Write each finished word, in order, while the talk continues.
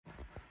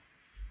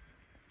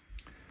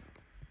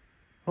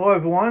Hello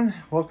everyone,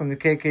 welcome to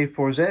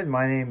KK4Z.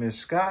 My name is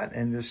Scott,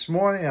 and this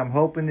morning I'm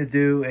hoping to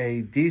do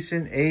a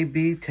decent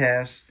A-B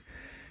test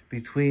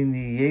between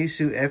the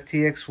Yaesu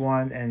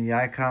FTX1 and the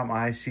ICOM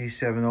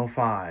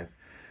IC705.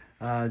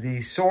 The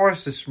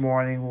source this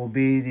morning will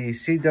be the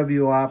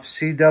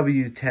CWOps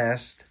CW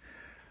test.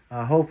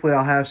 Hopefully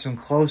I'll have some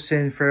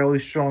close-in, fairly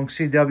strong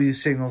CW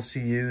signals to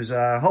use,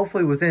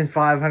 hopefully within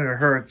 500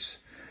 hertz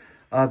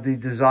of the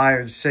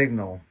desired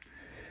signal.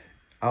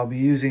 I'll be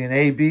using an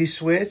A-B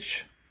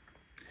switch.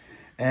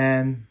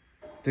 And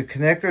the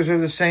connectors are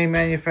the same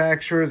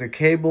manufacturer. The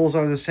cables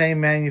are the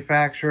same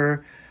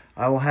manufacturer.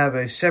 I will have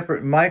a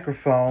separate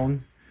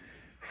microphone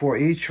for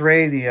each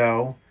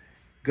radio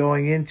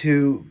going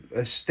into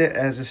as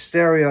a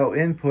stereo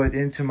input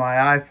into my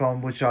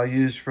iPhone, which I'll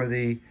use for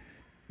the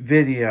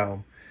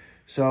video.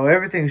 So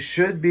everything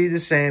should be the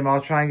same.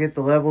 I'll try and get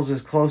the levels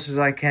as close as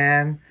I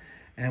can,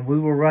 and we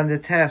will run the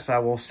test. I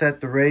will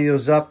set the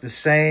radios up the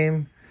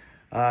same.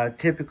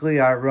 Typically,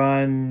 I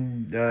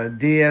run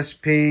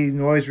DSP,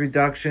 noise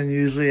reduction,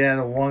 usually at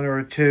a 1 or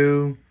a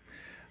 2.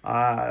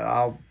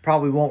 I'll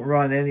probably won't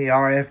run any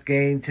RF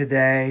gain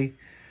today.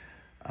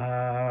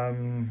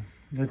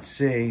 Let's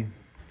see.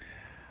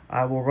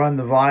 I will run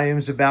the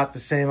volumes about the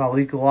same. I'll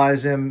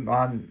equalize them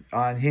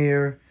on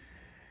here.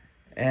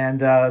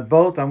 And I'm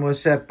going to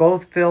set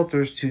both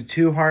filters to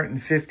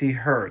 250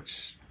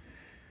 hertz.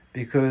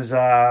 Because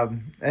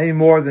any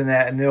more than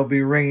that, and they'll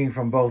be ringing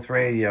from both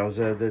radios.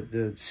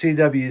 The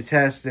CW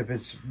test, if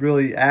it's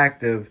really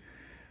active,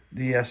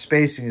 the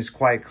spacing is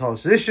quite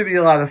close. So this should be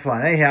a lot of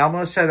fun. Anyhow, I'm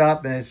going to set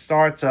up, and it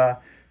starts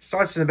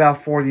in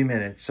about 40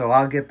 minutes. So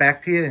I'll get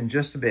back to you in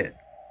just a bit.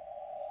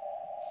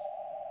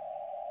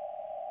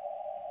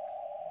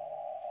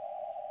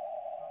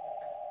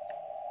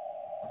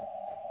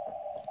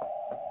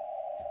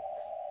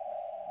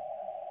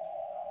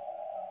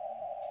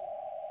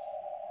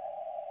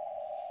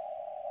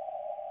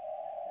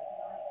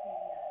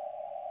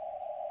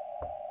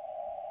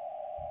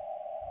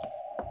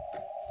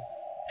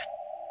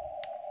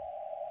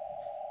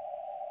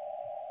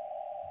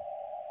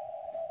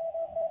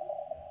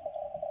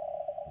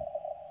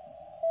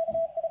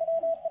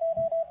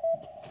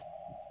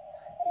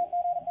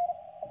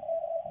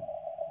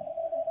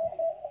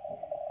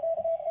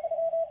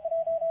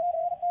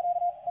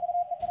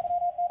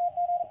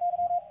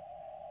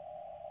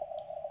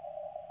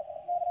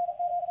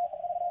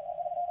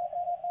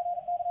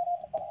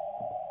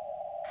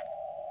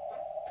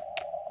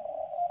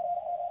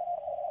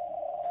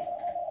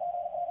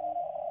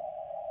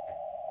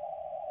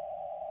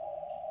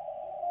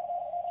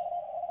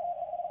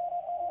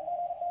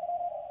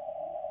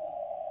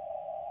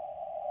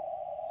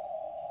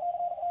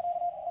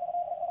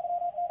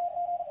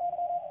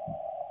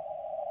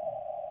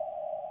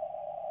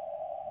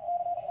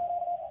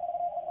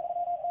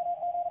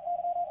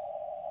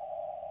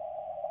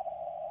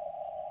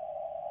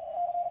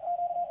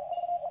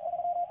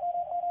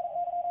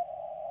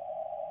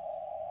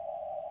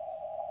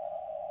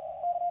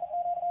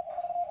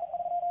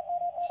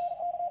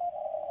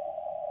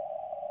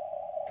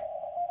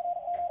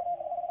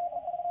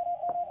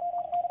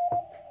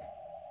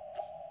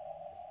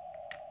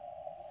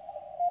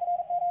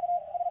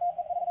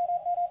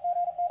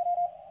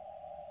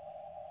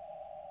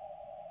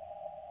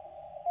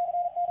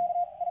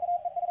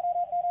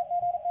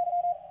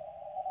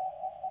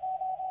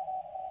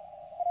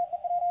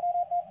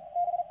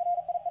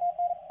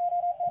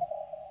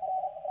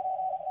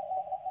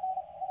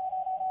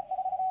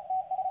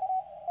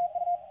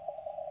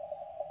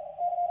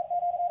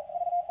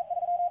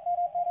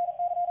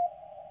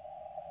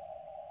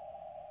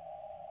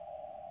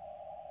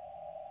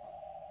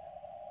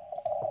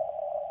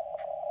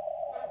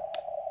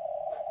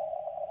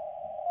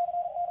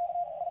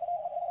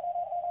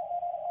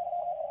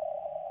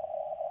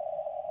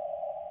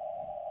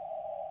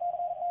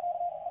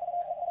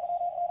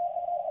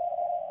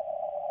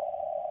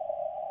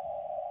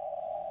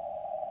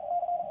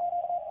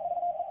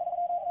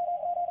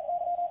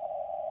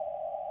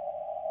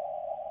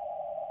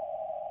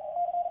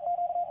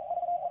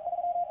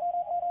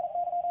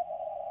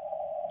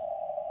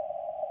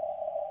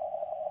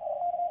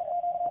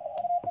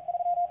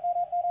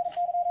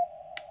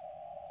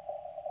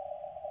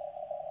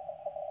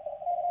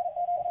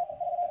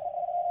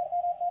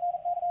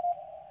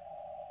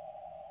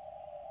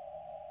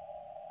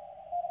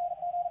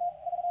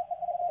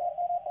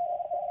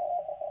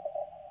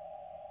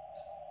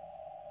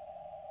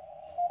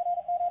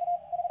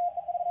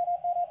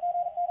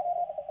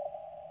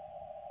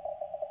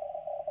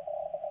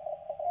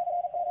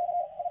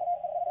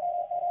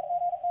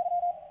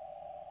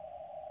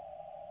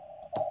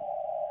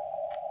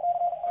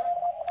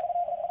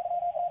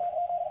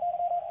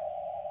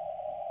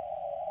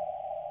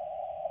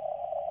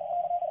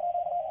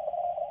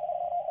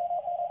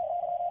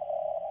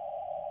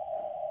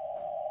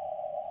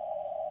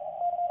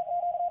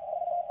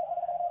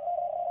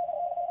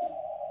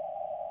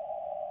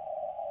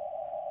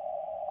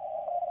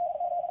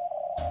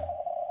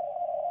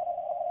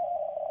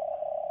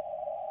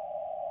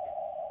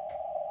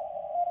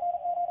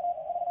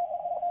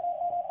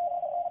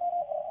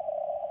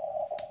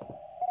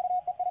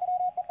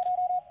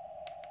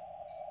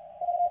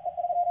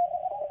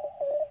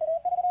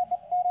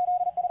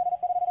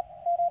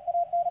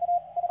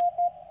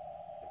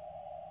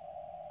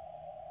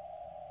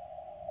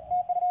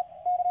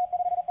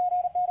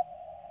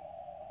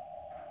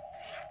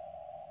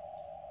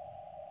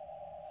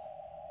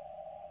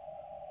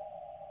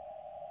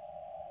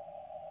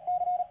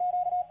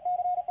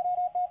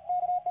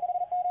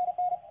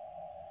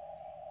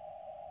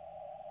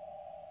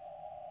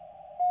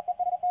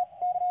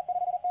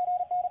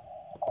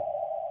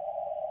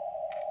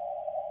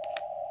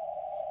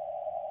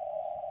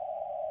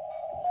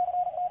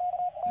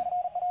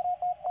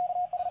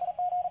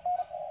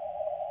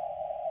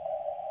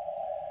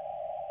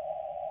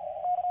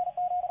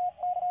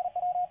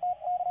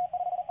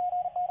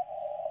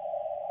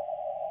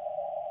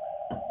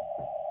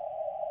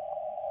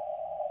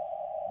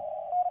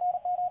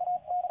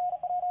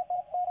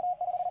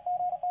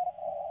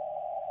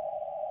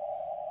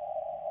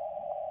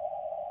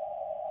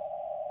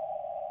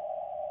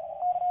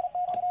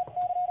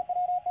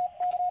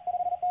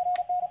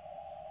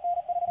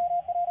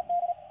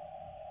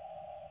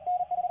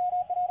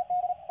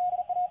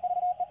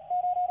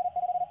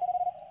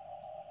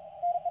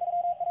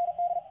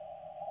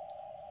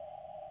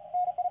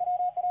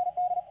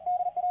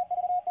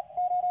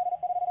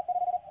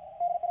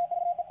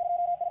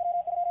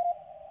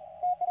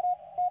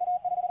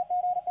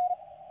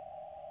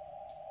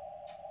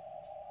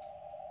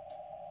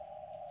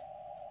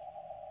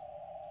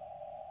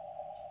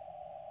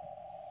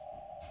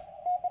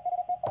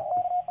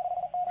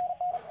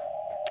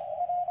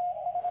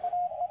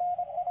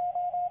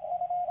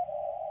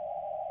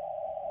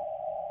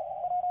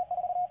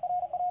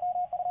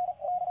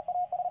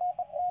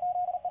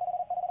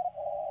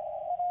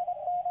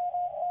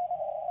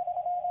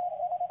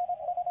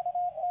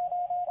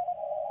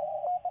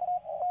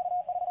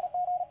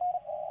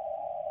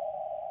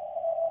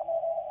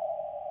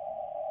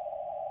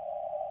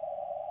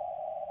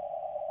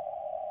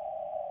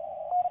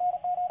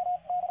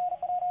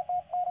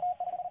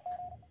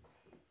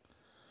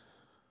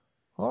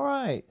 All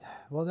right.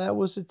 Well, that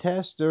was the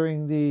test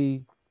during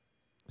the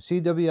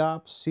CW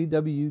Ops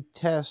CW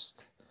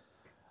test.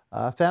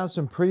 Found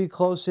some pretty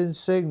close-in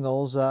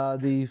signals. About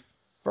the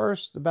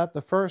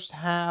first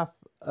half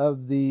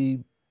of the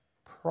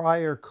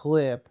prior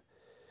clip,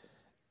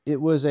 it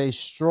was a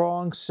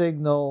strong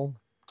signal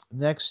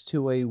next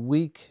to a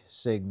weak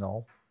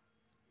signal,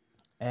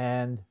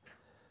 and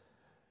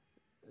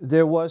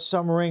there was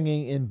some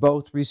ringing in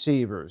both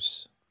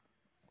receivers.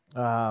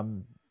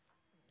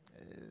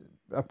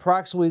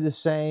 Approximately the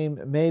same,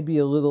 maybe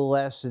a little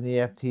less in the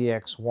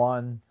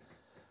FTX1,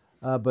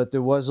 but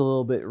there was a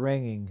little bit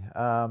ringing.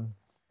 And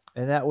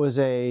that was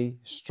a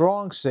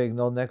strong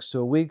signal next to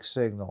a weak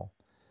signal.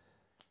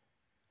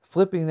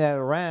 Flipping that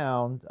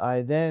around,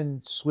 I then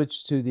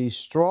switched to the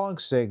strong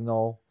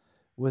signal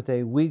with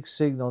a weak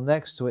signal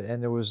next to it,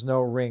 and there was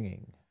no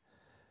ringing.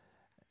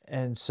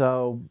 And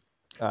so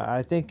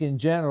I think in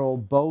general,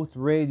 both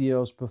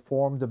radios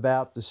performed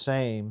about the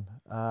same.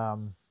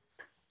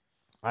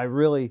 I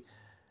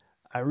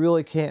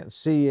really can't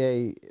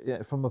see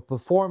from a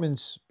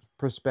performance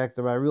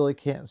perspective, I really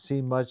can't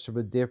see much of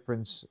a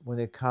difference when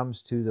it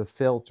comes to the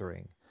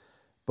filtering.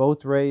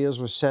 Both radios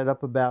were set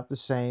up about the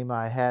same.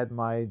 I had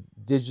my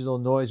digital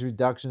noise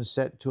reduction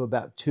set to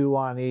about 2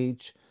 on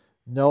each.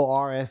 No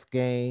RF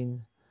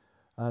gain.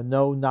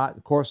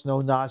 Of course,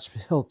 no notch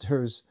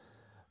filters.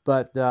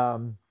 But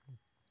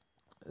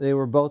they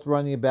were both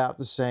running about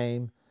the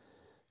same.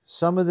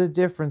 Some of the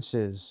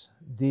differences.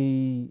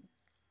 The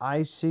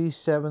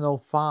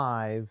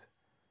IC705,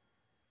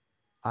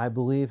 I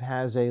believe,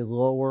 has a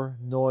lower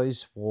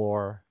noise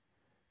floor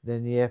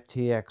than the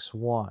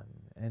FTX1.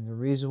 And the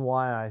reason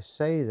why I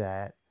say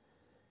that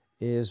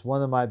is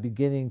one of my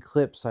beginning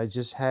clips, I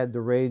just had the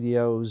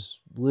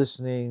radios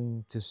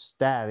listening to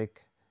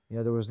static. You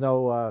know, there was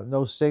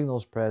no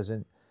signals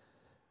present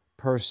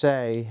per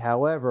se.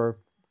 However,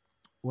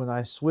 when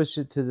I switched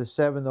it to the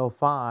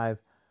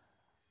 705,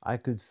 I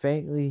could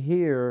faintly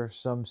hear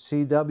some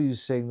CW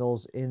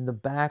signals in the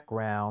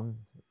background.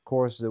 Of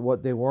course,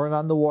 they weren't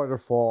on the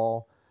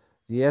waterfall.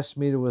 The S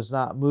meter was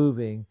not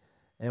moving.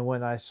 And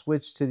when I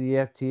switched to the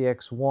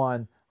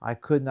FTX1, I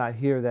could not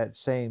hear that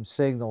same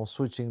signal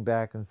switching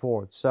back and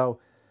forth. So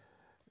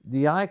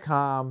the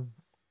ICOM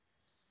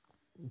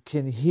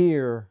can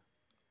hear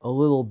a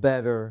little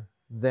better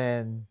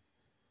than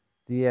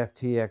the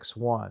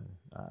FTX1.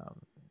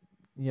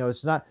 You know,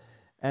 it's not,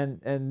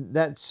 and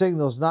that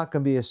signal is not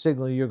going to be a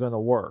signal you're going to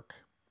work.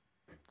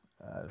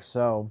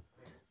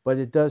 But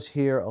it does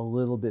hear a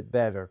little bit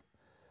better.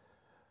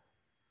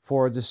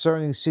 For a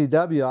discerning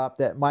CW op,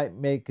 that might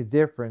make a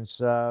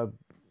difference.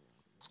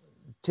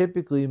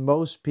 Typically,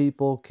 most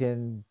people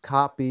can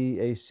copy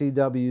a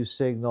CW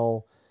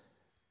signal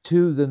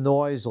to the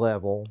noise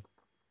level,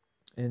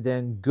 and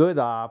then good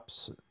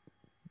ops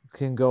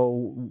can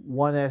go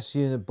 1S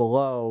unit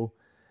below,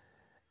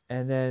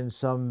 and then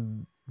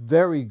some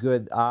very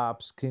good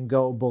ops can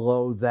go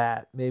below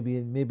that, maybe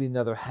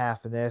another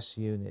half an S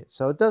unit.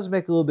 So it does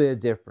make a little bit of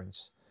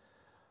difference.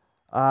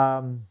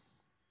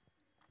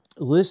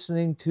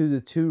 Listening to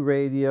the two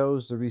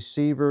radios, the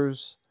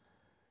receivers,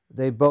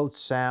 they both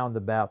sound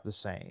about the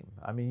same.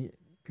 I mean,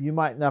 you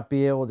might not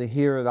be able to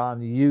hear it on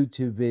the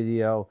YouTube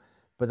video,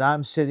 but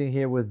I'm sitting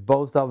here with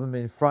both of them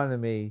in front of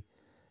me.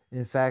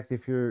 In fact,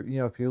 if you're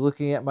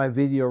looking at my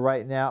video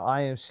right now,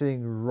 I am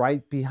sitting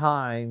right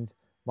behind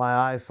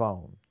my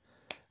iPhone.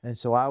 And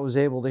so I was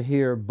able to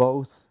hear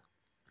both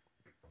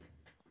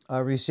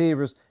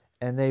receivers,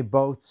 and they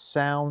both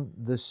sound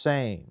the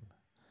same.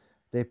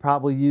 They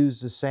probably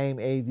use the same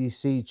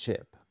ADC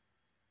chip.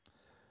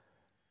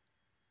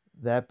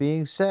 That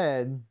being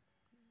said,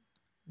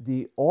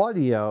 the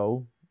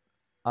audio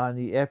on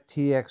the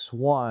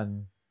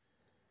FTX1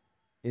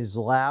 is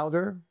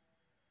louder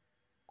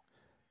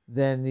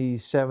than the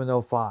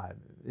 705.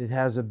 It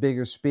has a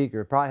bigger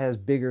speaker. It probably has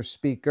bigger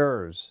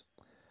speakers.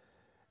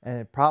 And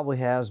it probably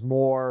has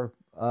more,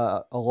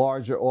 a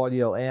larger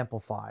audio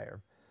amplifier.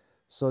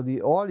 So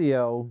the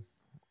audio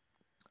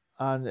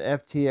on the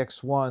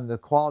FTX1, the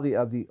quality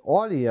of the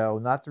audio,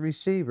 not the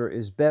receiver,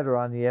 is better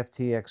on the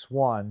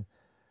FTX1,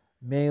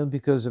 mainly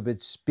because of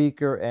its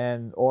speaker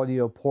and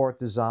audio port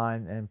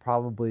design and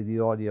probably the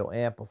audio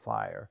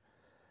amplifier.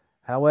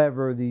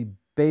 However, the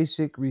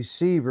basic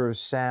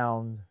receivers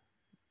sound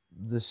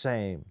the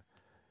same.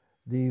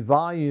 The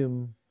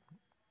volume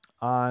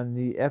on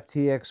the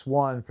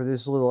FTX1 for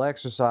this little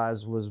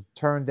exercise was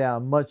turned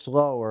down much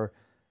lower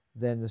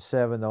than the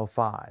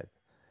 705.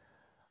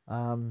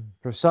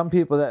 For some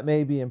people that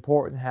may be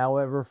important.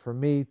 However, for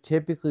me,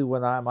 typically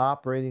when I'm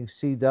operating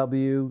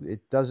CW,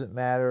 it doesn't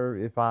matter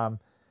if I'm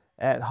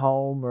at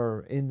home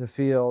or in the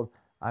field,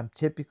 I'm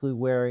typically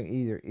wearing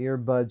either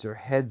earbuds or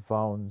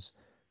headphones.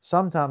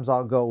 Sometimes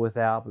I'll go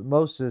without, but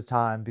most of the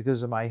time,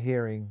 because of my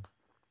hearing,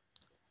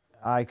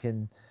 I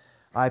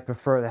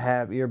prefer to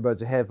have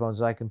earbuds or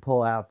headphones. I can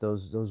pull out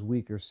those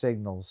weaker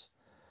signals.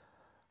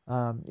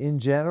 In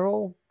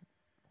general,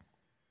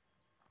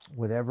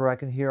 whatever I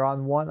can hear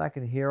on one, I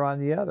can hear on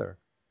the other.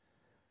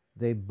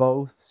 They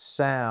both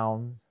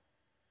sound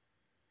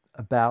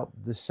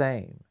about the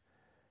same.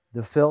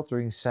 The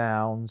filtering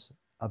sounds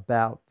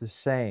about the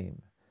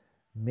same.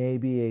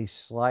 Maybe a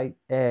slight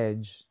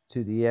edge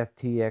to the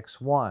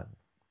FTX1.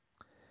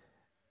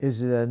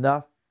 Is it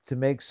enough to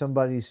make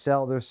somebody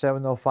sell their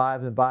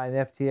 705 and buy an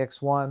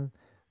FTX1?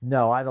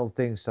 No, I don't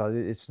think so.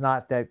 It's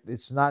not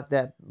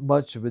that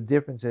much of a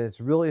difference, and it's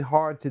really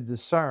hard to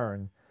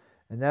discern.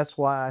 And that's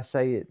why I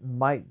say it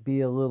might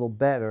be a little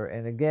better.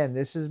 And again,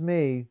 this is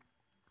me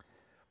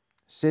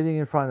sitting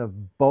in front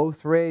of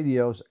both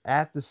radios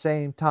at the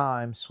same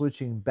time,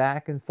 switching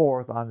back and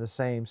forth on the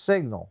same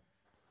signal.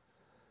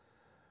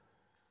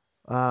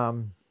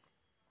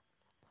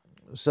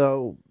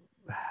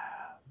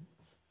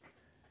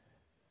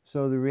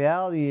 So the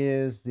reality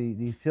is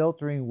the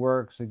filtering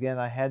works. Again,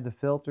 I had the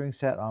filtering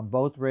set on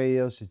both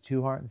radios at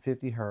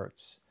 250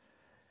 hertz,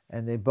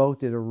 and they both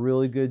did a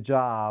really good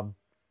job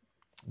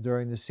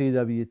during the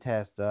CW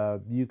test.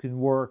 You can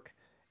work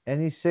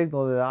any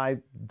signal that I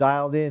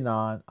dialed in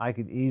on, I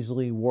could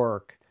easily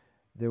work.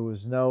 There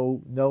was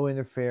no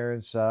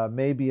interference,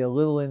 maybe a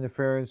little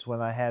interference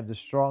when I had the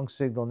strong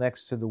signal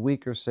next to the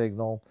weaker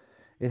signal.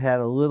 It had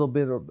a little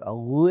bit of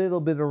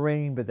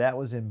ringing, but that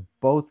was in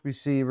both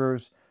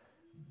receivers.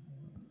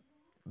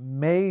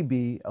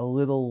 Maybe a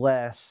little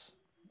less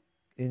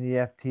in the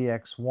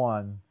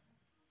FTX1.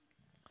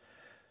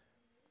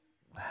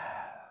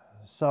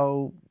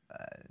 So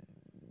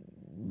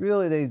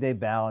really they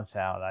balance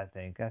out, I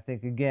think. I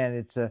think again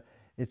it's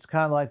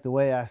kind of like the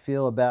way I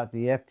feel about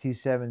the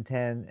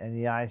FT710 and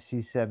the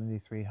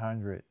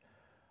IC7300.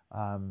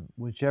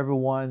 Whichever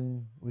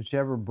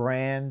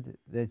brand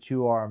that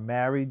you are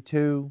married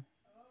to,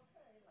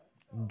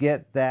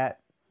 get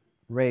that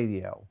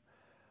radio.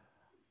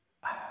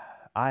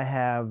 I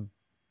have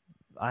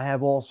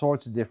all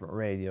sorts of different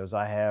radios.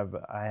 I have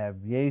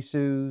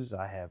Yaesus,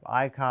 I have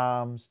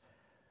ICOMs.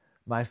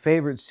 My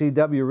favorite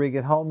CW rig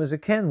at home is a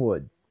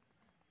Kenwood.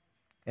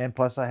 And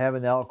plus I have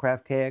an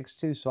Elecraft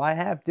KX2. So I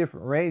have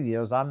different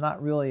radios. I'm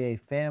not really a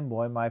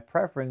fanboy. My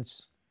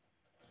preference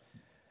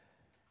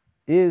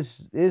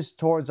is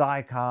towards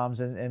ICOMs,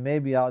 and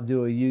maybe I'll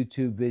do a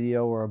YouTube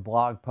video or a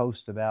blog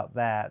post about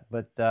that.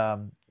 But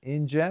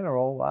in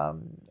general,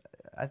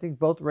 I think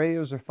both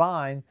radios are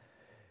fine.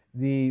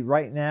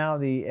 Right now,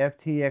 the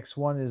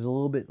FTX1 is a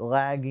little bit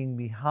lagging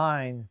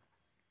behind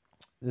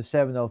the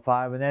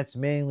 705, and that's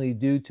mainly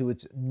due to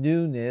its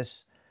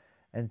newness,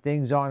 and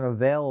things aren't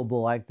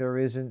available. Like there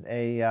isn't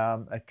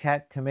a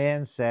CAT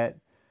command set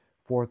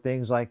for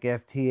things like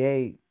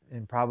FT8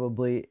 and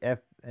probably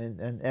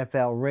an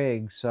FL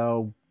rig.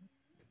 So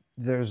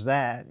there's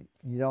that.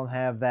 You don't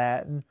have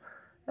that, and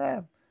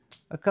a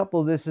couple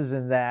of thises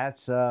and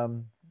that's.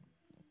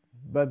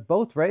 But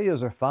both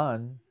radios are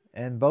fun,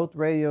 and both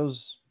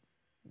radios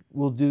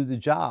will do the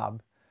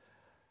job.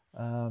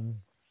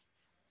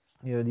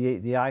 You know,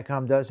 the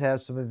ICOM does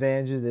have some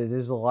advantages. It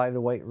is a lighter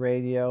weight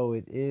radio.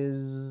 It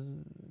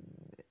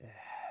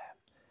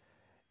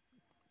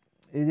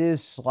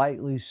is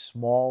slightly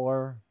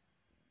smaller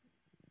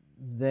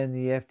than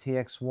the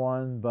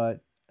FTX1,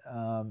 but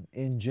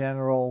in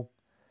general,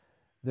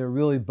 they're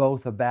really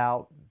both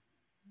about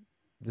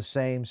the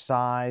same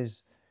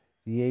size.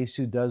 The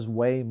Yaesu does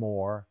way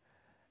more,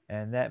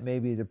 and that may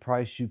be the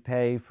price you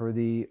pay for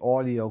the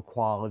audio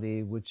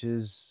quality, which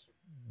is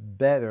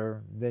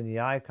better than the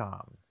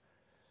ICOM.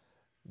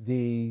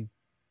 The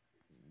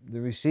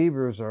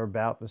receivers are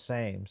about the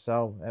same.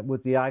 So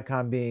with the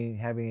ICOM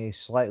having a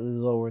slightly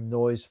lower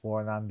noise floor,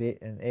 and I'm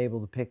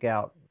able to pick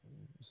out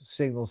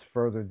signals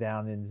further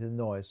down into the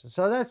noise.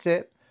 So that's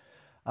it.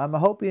 I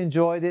hope you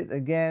enjoyed it.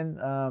 Again,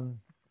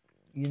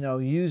 you know,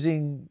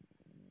 using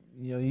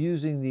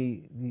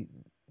the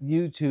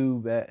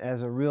YouTube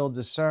as a real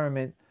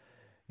discernment.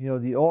 You know,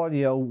 the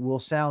audio will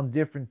sound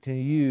different to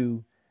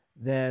you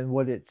than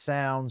what it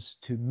sounds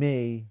to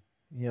me,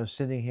 you know,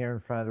 sitting here in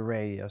front of the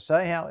radio. So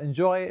anyhow,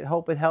 enjoy it.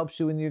 Hope it helps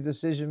you in your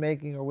decision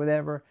making or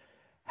whatever.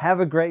 Have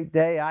a great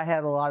day. I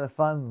had a lot of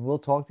fun. We'll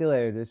talk to you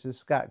later. This is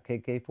Scott,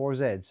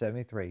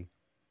 KK4Z73.